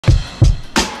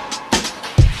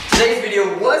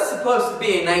video was supposed to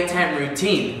be a nighttime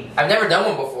routine. I've never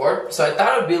done one before, so I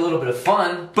thought it would be a little bit of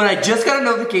fun. But I just got a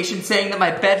notification saying that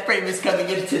my bed frame is coming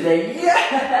in today.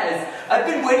 Yes! I've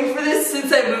been waiting for this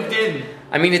since I moved in.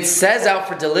 I mean, it says out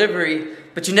for delivery,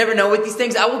 but you never know with these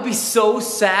things. I will be so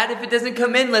sad if it doesn't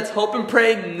come in. Let's hope and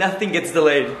pray nothing gets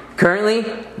delayed. Currently,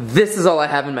 this is all I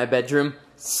have in my bedroom.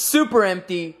 Super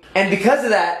empty, and because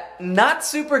of that, not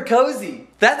super cozy.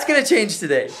 That's gonna change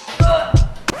today.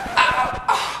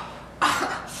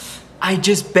 I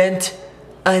just bent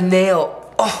a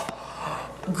nail. Oh.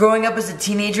 Growing up as a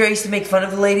teenager, I used to make fun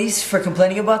of the ladies for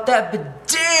complaining about that, but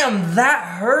damn,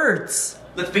 that hurts.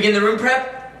 Let's begin the room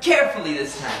prep carefully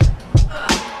this time.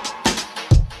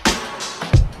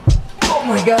 Oh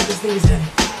my god, this thing is heavy.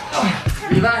 Oh,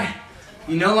 Levi,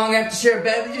 you no longer have to share a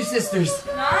bed with your sisters.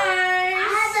 Nice. I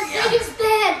have the biggest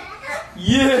bed.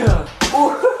 Yeah.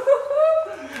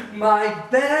 My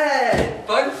bed.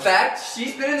 Fun fact,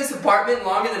 she's been in this apartment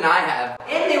longer than I have.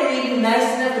 And they were even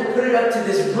nice enough to put it up to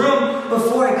this room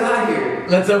before I got here.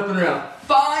 Let's open her up.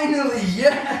 Finally,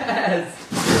 yes.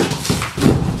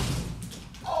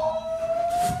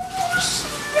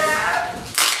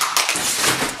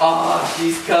 Oh,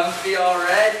 she's comfy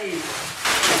already.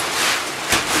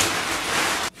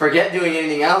 Forget doing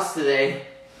anything else today.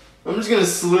 I'm just gonna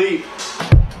sleep.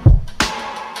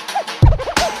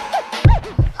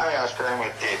 Hi Oscar, I'm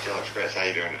with DHL Express. How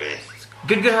you doing today?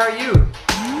 Good, how are you?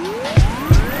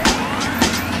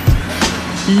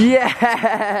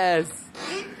 Yes!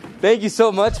 Thank you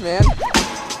so much, man.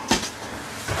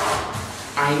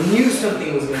 I knew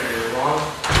something was gonna go wrong.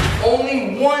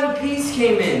 Only one piece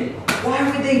came in. Why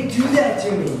would they do that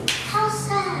to me? How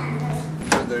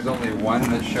sad. There's only one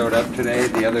that showed up today.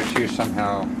 The other two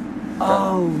somehow...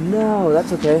 Oh no,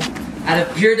 that's okay. Out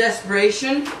of pure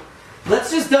desperation,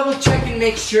 let's just double check and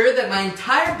make sure that my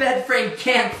entire bed frame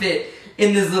can't fit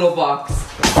in this little box.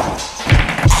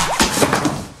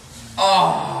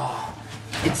 Oh,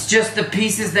 it's just the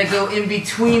pieces that go in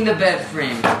between the bed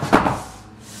frame.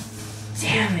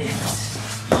 Damn it.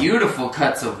 Beautiful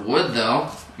cuts of wood though.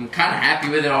 I'm kind of happy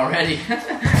with it already.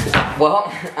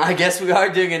 Well, I guess we are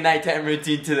doing a nighttime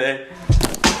routine today.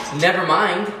 Never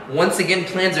mind. Once again,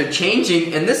 plans are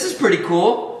changing, and this is pretty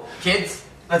cool. Kids,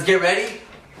 let's get ready.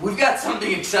 We've got something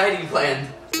exciting planned.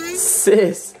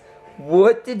 Sis,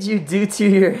 what did you do to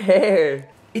your hair?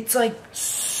 It's like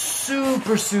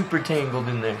super tangled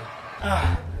in there.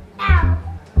 Ow. I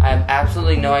have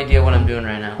absolutely no idea what I'm doing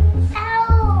right now.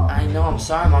 Ow. I know, I'm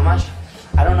sorry, Mama.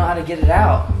 I don't know how to get it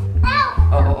out.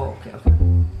 Ow. Okay.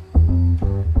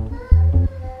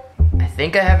 I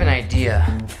think I have an idea.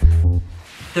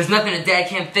 There's nothing a dad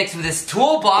can't fix with this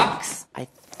toolbox. I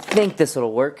think this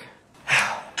will work.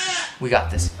 We got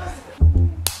this.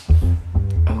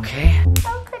 Okay.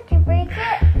 How could you break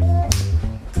it?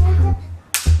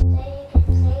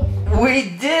 We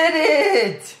did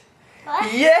it!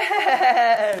 What?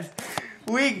 Yes!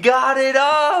 We got it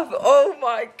off! Oh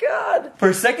my god! For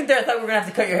a second there, I thought we were gonna have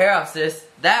to cut your hair off, sis.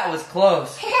 That was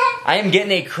close. I am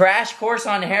getting a crash course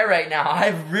on hair right now.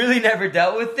 I've really never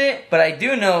dealt with it, but I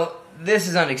do know this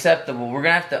is unacceptable. We're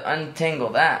gonna have to untangle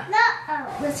that.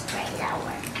 No, with spray, that'll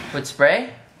work. With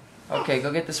spray? Okay,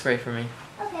 go get the spray for me.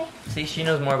 Okay. See, she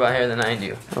knows more about hair than I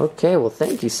do. Okay, well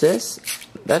thank you, sis.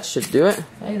 That should do it.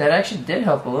 Hey, that actually did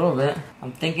help a little bit.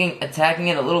 I'm thinking attacking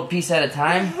it a little piece at a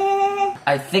time.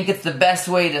 I think it's the best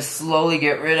way to slowly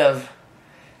get rid of.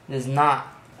 It is not.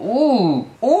 Ooh,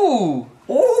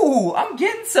 I'm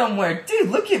getting somewhere. Dude,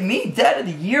 look at me, Dad of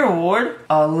the Year award.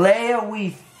 Alea,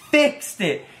 we fixed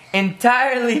it.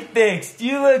 Entirely fixed.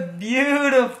 You look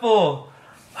beautiful.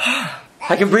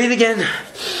 I can breathe again.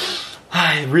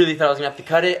 I really thought I was gonna have to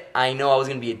cut it. I know I was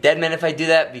gonna be a dead man if I do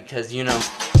that because, you know.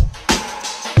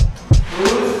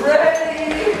 Who's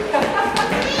ready?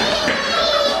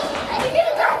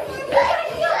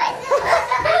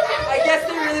 I guess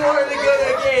they really wanted to go to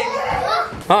a game.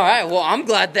 Alright, well, I'm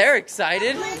glad they're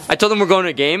excited. I told them we're going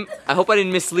to a game. I hope I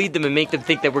didn't mislead them and make them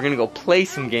think that we're gonna go play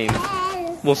some games.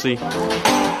 We'll see.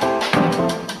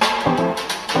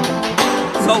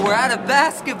 So we're at a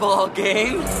basketball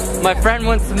game. My friend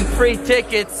wants some free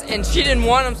tickets and she didn't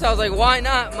want them, so I was like, why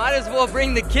not? Might as well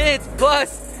bring the kids.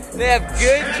 Plus, they have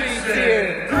good treats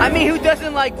here. I mean, who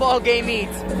doesn't like ball game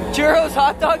eats? Churros,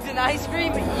 hot dogs, and ice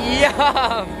cream?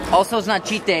 Yum! Also, it's not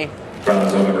cheat day.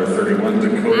 Number 31,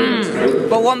 Dakota.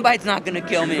 But one bite's not gonna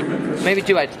kill me. Maybe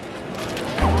 2 bites.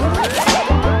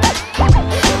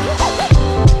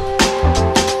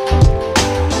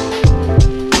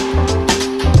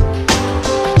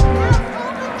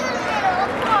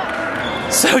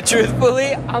 So So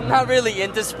truthfully, I'm not really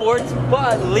into sports,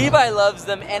 but Levi loves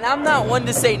them, and I'm not one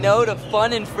to say no to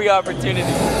fun and free opportunities.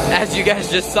 As you guys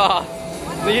just saw,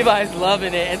 Levi's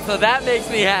loving it, and so that makes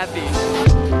me happy.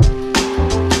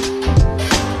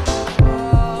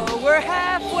 Oh, we're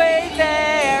halfway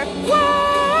there.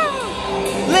 Whoa,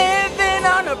 living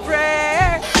on a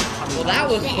prayer. Well, that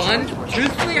was fun.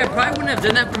 Truthfully, I probably wouldn't have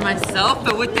done that for myself,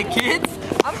 but with the kids,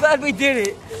 I'm glad we did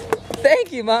it.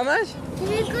 Thank you, Mama. Can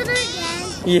we go to again?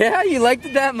 Yeah, you liked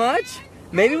it that much?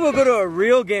 Maybe we'll go to a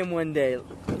real game one day.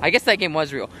 I guess that game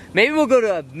was real. Maybe we'll go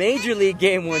to a major league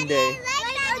game one day. You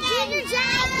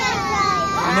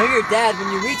know your dad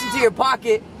when you reach into your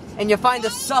pocket and you find a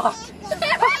sock.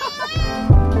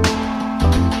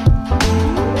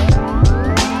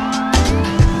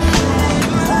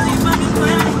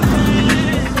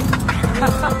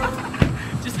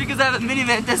 Just because I have a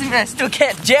minivan doesn't mean I still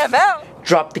can't jam out.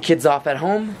 Drop the kids off at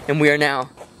home and we are now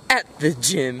at the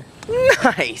gym.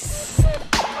 Nice.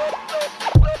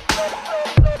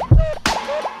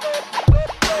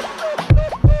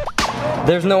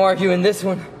 There's no arguing this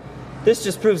one. This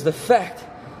just proves the fact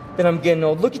that I'm getting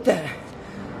old. Look at that.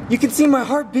 You can see my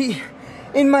heartbeat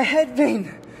in my head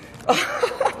vein.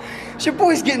 Your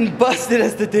boy's getting busted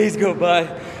as the days go by.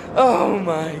 Oh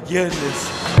my goodness.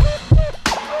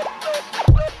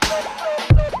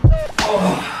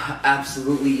 Oh,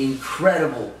 absolutely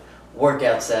incredible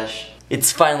workout sesh.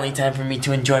 It's finally time for me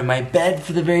to enjoy my bed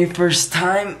for the very first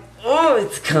time. Oh,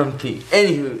 it's comfy.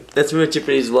 Anywho, that's pretty much it for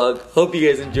today's vlog. Hope you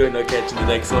guys enjoyed and I'll catch you in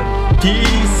the next one.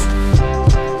 Peace.